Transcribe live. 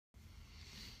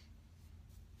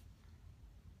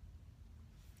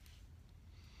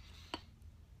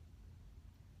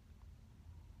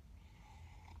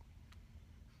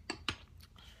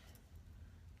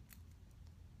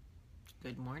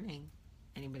Good morning.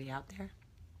 Anybody out there?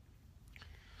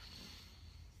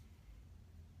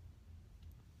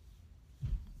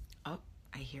 Oh,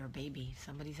 I hear a baby.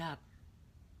 Somebody's up.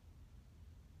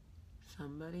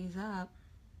 Somebody's up.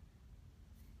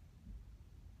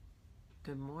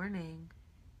 Good morning.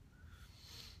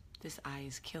 This eye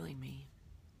is killing me.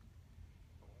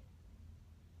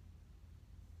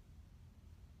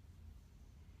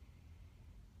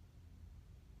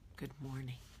 Good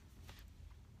morning.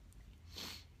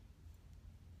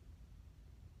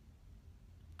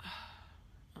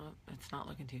 Oh, it's not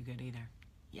looking too good either.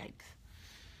 Yikes.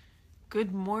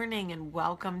 Good morning and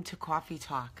welcome to Coffee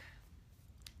Talk.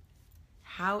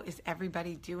 How is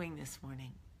everybody doing this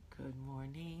morning? Good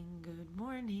morning, good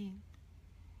morning.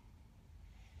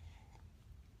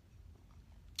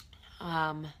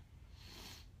 I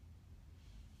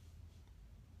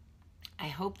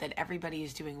hope that everybody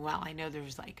is doing well. I know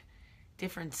there's like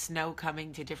different snow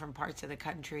coming to different parts of the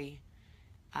country.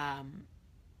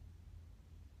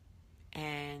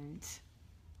 And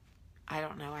I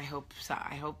don't know. I hope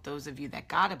those of you that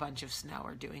got a bunch of snow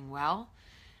are doing well.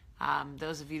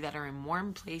 Those of you that are in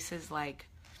warm places like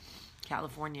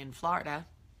California and Florida,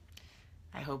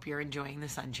 I hope you're enjoying the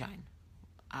sunshine.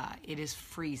 It is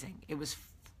freezing. It was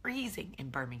freezing in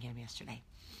Birmingham yesterday.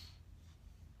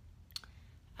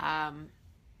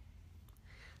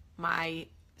 My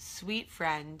sweet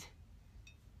friend,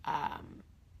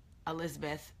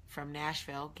 Elizabeth from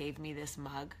Nashville, gave me this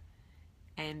mug,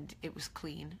 and it was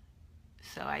clean,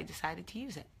 so I decided to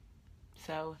use it.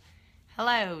 So,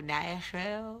 hello,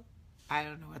 Nashville. I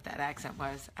don't know what that accent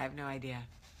was. I have no idea.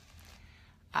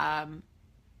 All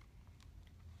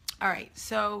right,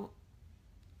 so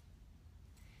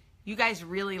you guys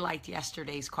really liked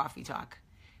yesterday's Coffee Talk.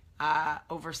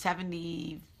 Over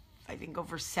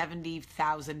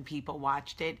 70,000 people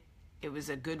watched it. It was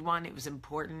a good one. It was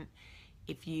important.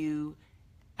 If you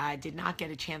did not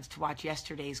get a chance to watch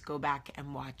yesterday's, go back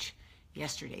and watch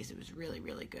yesterday's. It was really,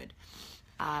 really good.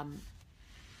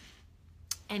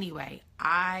 Anyway,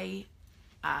 I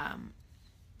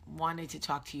wanted to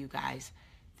talk to you guys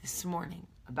this morning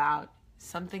about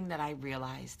something that I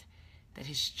realized that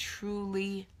has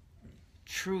truly,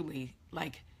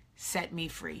 like, set me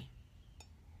free.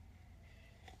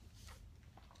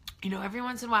 You know, every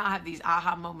once in a while I have these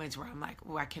aha moments where I'm like,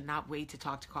 oh, I cannot wait to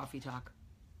talk to Coffee Talk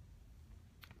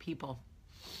people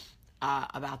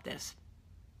about this.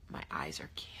 My eyes are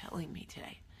killing me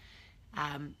today.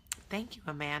 Thank you,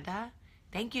 Amanda.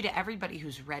 Thank you to everybody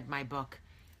who's read my book.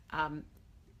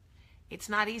 It's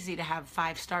not easy to have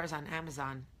 5 stars on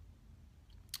Amazon.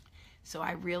 So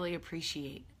I really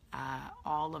appreciate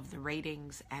all of the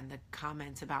ratings and the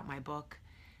comments about my book.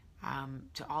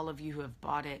 To all of you who have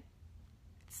bought it,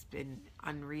 it's been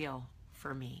unreal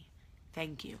for me.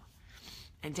 Thank you.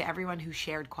 And to everyone who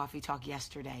shared Coffee Talk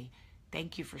yesterday,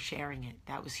 thank you for sharing it.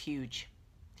 That was huge.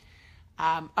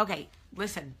 Okay,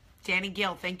 listen, Danny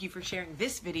Gill, thank you for sharing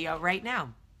this video right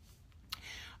now.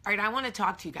 All right, I want to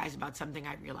talk to you guys about something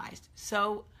I realized.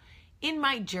 So in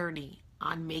my journey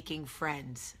on making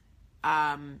friends,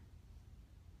 I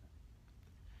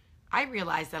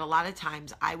realized that a lot of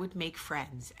times I would make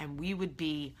friends and we would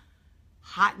be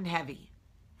hot and heavy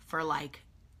for like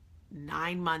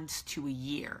 9 months to a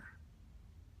year.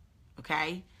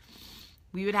 Okay?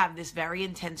 We would have this very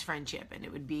intense friendship and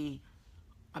it would be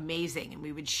amazing and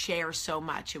we would share so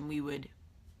much and we would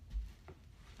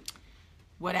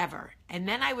whatever. And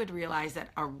then I would realize that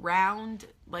around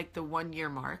like the 1 year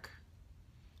mark,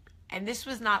 and this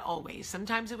was not always,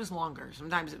 sometimes it was longer,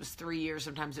 sometimes it was 3 years,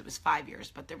 sometimes it was 5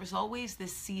 years, but there was always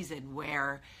this season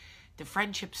where the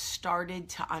friendship started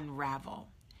to unravel.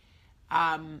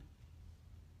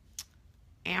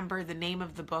 Amber, the name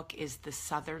of the book is The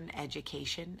Southern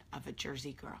Education of a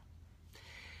Jersey Girl.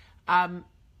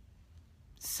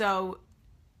 So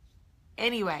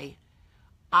anyway,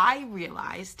 I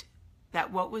realized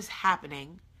that what was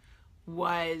happening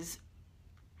was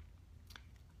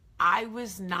I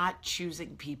was not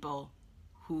choosing people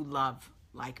who love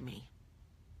like me.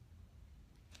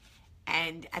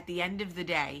 And at the end of the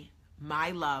day, my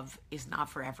love is not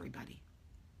for everybody.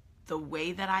 The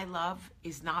way that I love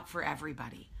is not for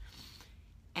everybody.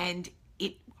 And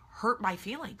it hurt my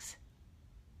feelings.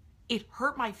 It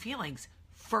hurt my feelings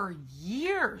for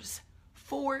years.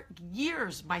 For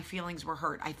years, my feelings were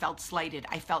hurt. I felt slighted.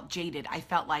 I felt jaded. I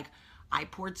felt like I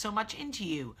poured so much into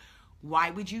you. Why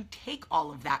would you take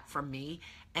all of that from me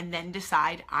and then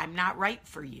decide I'm not right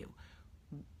for you?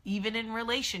 Even in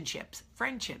relationships,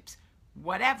 friendships,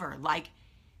 whatever. Like,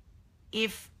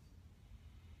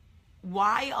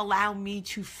 why allow me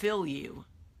to fill you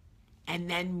and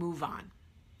then move on?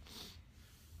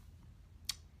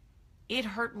 it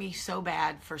hurt me so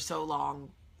bad for so long,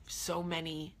 so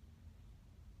many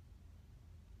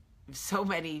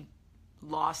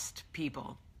lost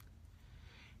people.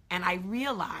 And I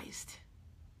realized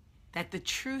that the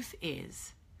truth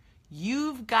is,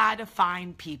 you've got to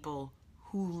find people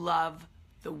who love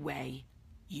the way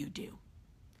you do.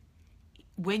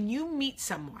 When you meet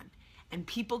someone and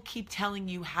people keep telling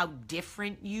you how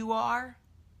different you are,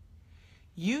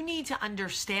 you need to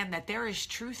understand that there is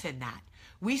truth in that.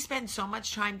 We spend so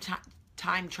much time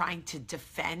trying to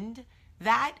defend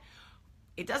that.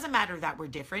 It doesn't matter that we're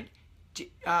different.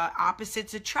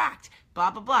 Opposites attract, blah,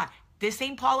 blah, blah. This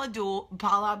ain't Paula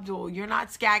Abdul. You're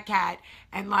not Scat Cat.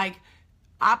 And like,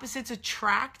 opposites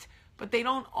attract, but they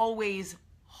don't always.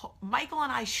 Michael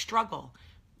and I struggle.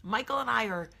 Michael and I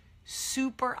are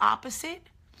super opposite,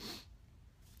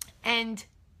 and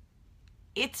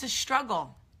it's a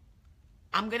struggle.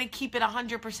 I'm going to keep it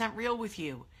 100% real with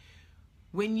you.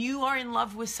 When you are in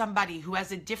love with somebody who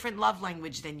has a different love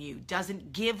language than you,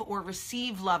 doesn't give or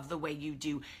receive love the way you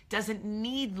do, doesn't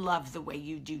need love the way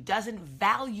you do, doesn't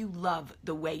value love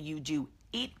the way you do,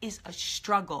 it is a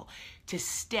struggle to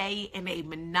stay in a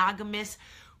monogamous,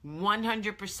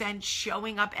 100%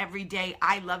 showing up every day,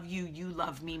 I love you, you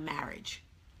love me marriage.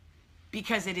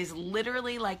 Because it is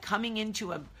literally like coming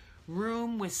into a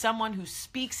room with someone who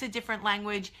speaks a different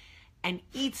language and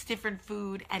eats different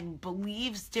food and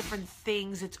believes different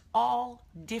things. It's all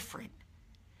different.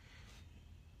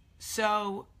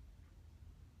 So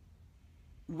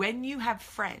when you have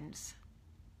friends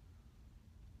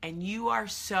and you are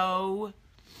so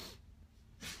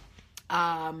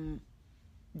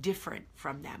different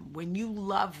from them, when you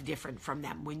love different from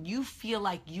them, when you feel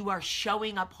like you are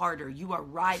showing up harder, you are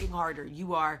riding harder,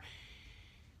 you are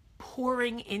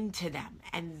pouring into them,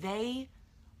 and they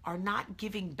are not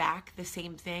giving back the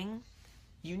same thing,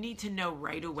 you need to know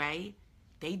right away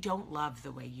they don't love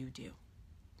the way you do.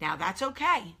 Now, that's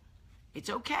okay.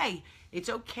 It's okay. It's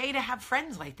okay to have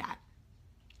friends like that.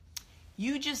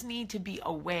 You just need to be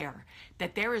aware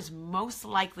that there is most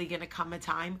likely going to come a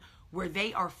time where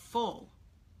they are full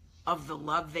of the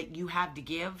love that you have to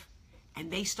give, and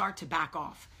they start to back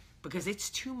off because it's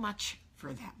too much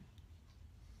for them.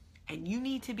 And you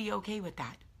need to be okay with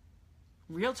that.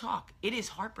 Real talk. It is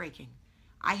heartbreaking.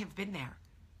 I have been there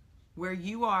where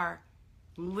you are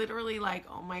literally like,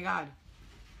 oh my God,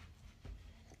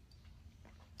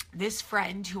 this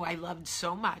friend who I loved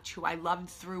so much, who I loved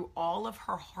through all of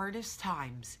her hardest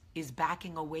times, is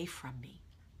backing away from me.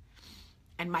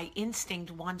 And my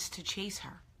instinct wants to chase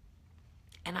her.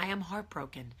 And I am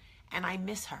heartbroken and I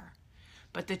miss her.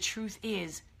 But the truth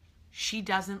is, she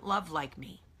doesn't love like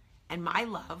me. And my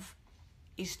love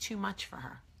is too much for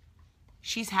her.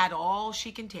 She's had all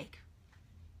she can take.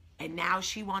 And now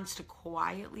she wants to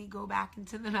quietly go back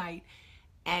into the night,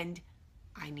 and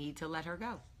I need to let her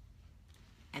go.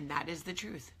 And that is the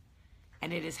truth.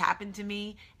 And it has happened to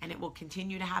me, and it will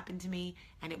continue to happen to me,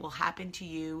 and it will happen to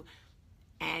you.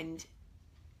 And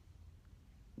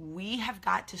we have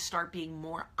got to start being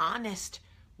more honest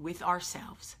with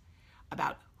ourselves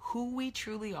about who we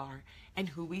truly are and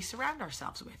who we surround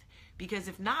ourselves with. Because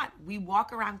if not, we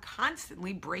walk around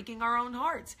constantly breaking our own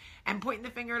hearts and pointing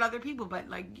the finger at other people. But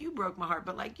like, you broke my heart,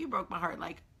 but like, you broke my heart.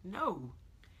 Like, no.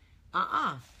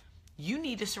 You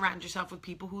need to surround yourself with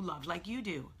people who love like you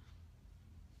do.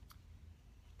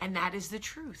 And that is the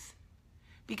truth.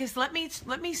 Because let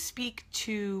me speak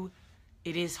to,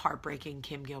 it is heartbreaking,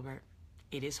 Kim Gilbert.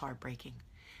 It is heartbreaking.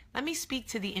 Let me speak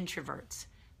to the introverts.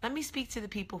 Let me speak to the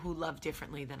people who love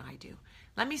differently than I do.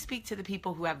 Let me speak to the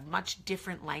people who have much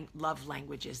different love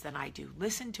languages than I do.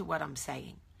 Listen to what I'm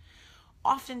saying.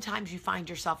 Oftentimes you find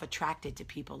yourself attracted to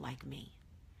people like me.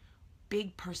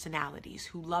 Big personalities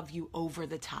who love you over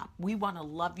the top. We want to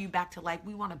love you back to life.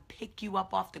 We want to pick you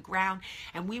up off the ground,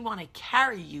 and we want to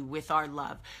carry you with our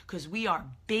love because we are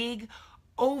big,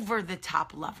 over the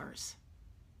top lovers.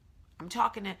 I'm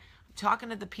talking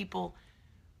to the people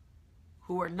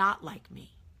who are not like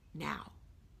me now.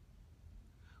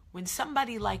 When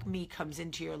somebody like me comes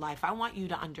into your life, I want you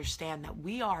to understand that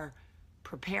we are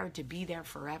prepared to be there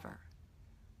forever.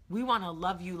 We want to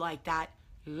love you like that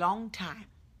long time.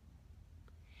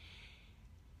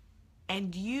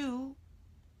 And you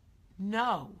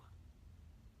know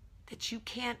that you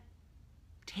can't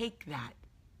take that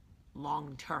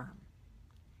long term.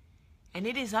 And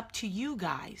it is up to you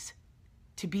guys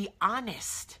to be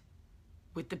honest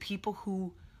with the people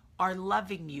who are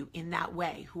loving you in that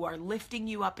way, who are lifting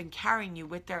you up and carrying you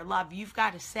with their love. You've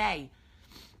got to say,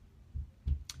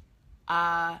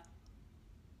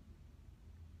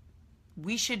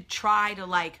 we should try to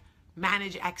like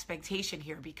manage expectation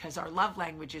here, because our love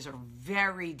languages are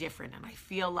very different. And I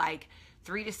feel like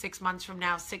 3 to 6 months from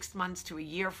now, 6 months to a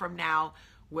year from now,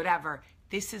 whatever,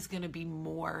 this is going to be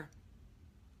more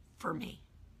for me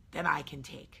than I can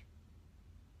take.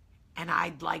 And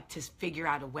I'd like to figure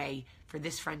out a way for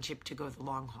this friendship to go the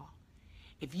long haul.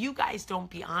 If you guys don't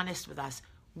be honest with us,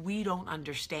 we don't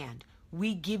understand.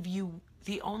 We give you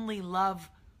the only love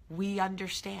we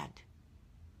understand.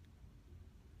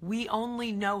 We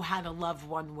only know how to love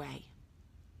one way.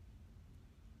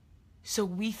 So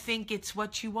we think it's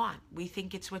what you want. We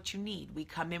think it's what you need. We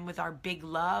come in with our big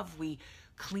love. We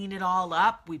clean it all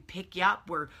up. We pick you up.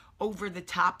 We're over the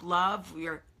top love.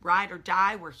 We're ride or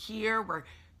die. We're here. We're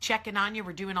checking on you.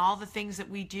 We're doing all the things that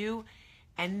we do.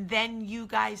 And then you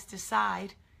guys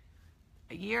decide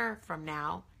a year from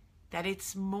now that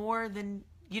it's more than,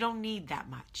 you don't need that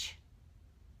much.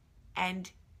 And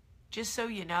just so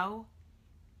you know,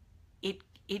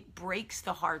 it breaks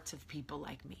the hearts of people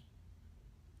like me.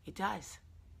 It does.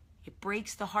 It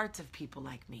breaks the hearts of people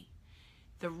like me.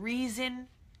 The reason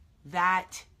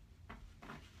that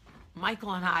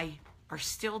Michael and I are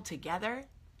still together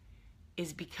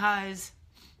is because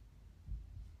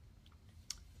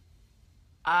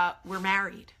we're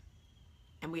married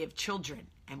and we have children,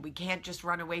 and we can't just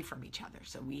run away from each other.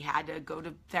 So we had to go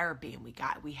to therapy, and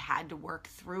we had to work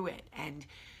through it. And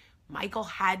Michael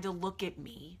had to look at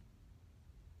me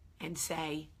and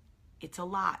say, it's a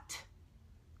lot.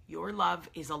 Your love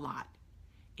is a lot.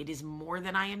 It is more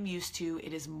than I am used to.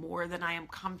 It is more than I am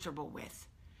comfortable with.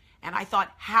 And I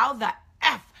thought, how the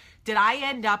F did I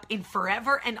end up in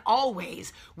forever and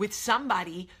always with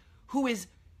somebody who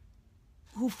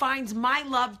finds my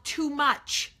love too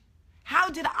much? How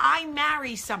did I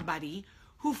marry somebody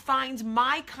who finds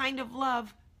my kind of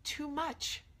love too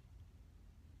much?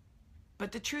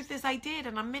 But the truth is I did,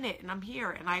 and I'm in it, and I'm here,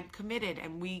 and I'm committed,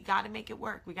 and we got to make it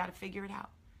work. We got to figure it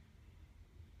out.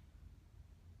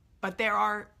 But there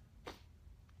are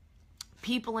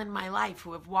people in my life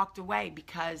who have walked away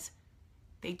because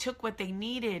they took what they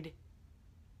needed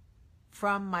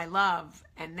from my love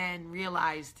and then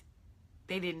realized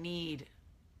they didn't need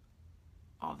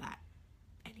all that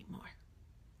anymore.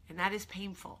 And that is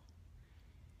painful.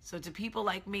 So to people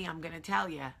like me, I'm going to tell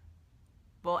you,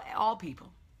 well, all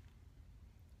people,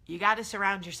 you got to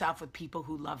surround yourself with people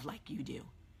who love like you do,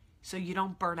 so you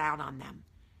don't burn out on them,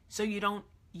 so you don't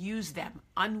use them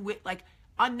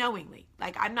unknowingly.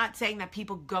 Like, I'm not saying that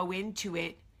people go into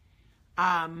it,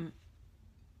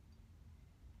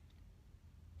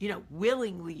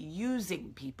 willingly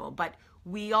using people, but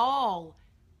we all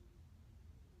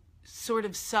sort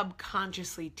of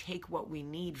subconsciously take what we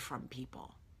need from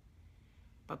people.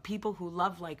 But people who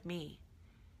love like me,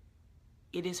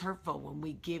 it is hurtful when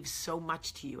we give so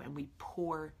much to you and we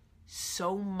pour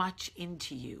so much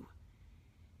into you,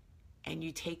 and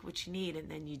you take what you need and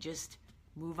then you just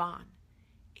move on.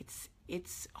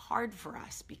 It's hard for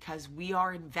us because we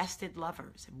are invested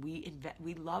lovers, and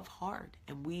we love hard,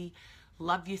 and we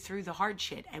love you through the hard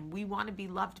shit, and we want to be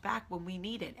loved back when we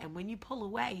need it. And when you pull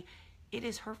away, it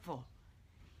is hurtful.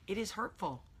 It is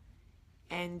hurtful.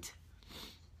 And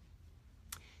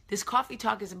this coffee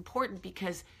talk is important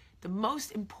because the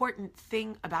most important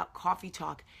thing about coffee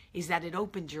talk is that it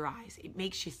opens your eyes. It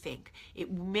makes you think.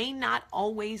 It may not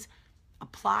always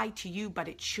apply to you, but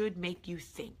it should make you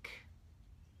think.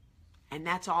 And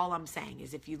that's all I'm saying,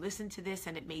 is if you listen to this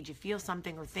and it made you feel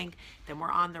something or think, then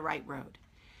we're on the right road.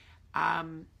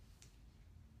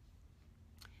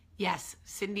 Yes,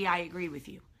 Cindy, I agree with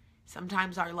you.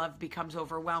 Sometimes our love becomes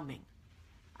overwhelming.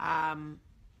 That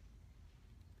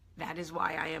is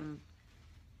why I am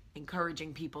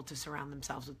encouraging people to surround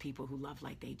themselves with people who love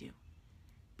like they do,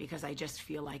 because I just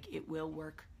feel like it will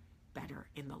work better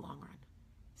in the long run.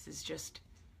 This is just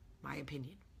my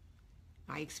opinion,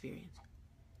 my experience.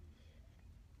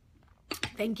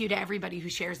 Thank you to everybody who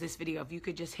shares this video. If you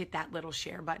could just hit that little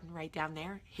share button right down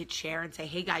there, hit share and say,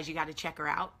 hey guys, you got to check her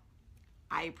out.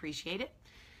 I appreciate it.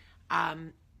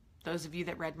 Those of you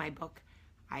that read my book,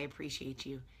 I appreciate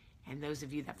you. And those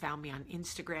of you that found me on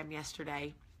Instagram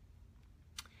yesterday,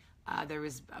 there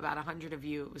was about 100 of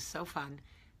you. It was so fun.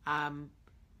 I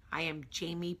am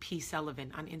Jamie P.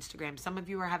 Sullivan on Instagram. Some of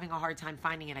you are having a hard time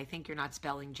finding it. I think you're not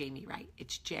spelling Jamie right.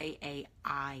 It's Jaime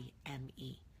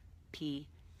P.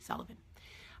 Sullivan.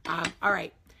 All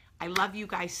right. I love you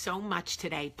guys so much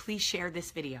today. Please share this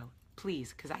video.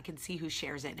 Please, because I can see who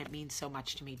shares it, and it means so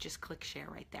much to me. Just click share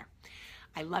right there.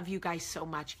 I love you guys so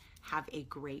much. Have a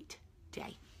great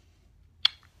day.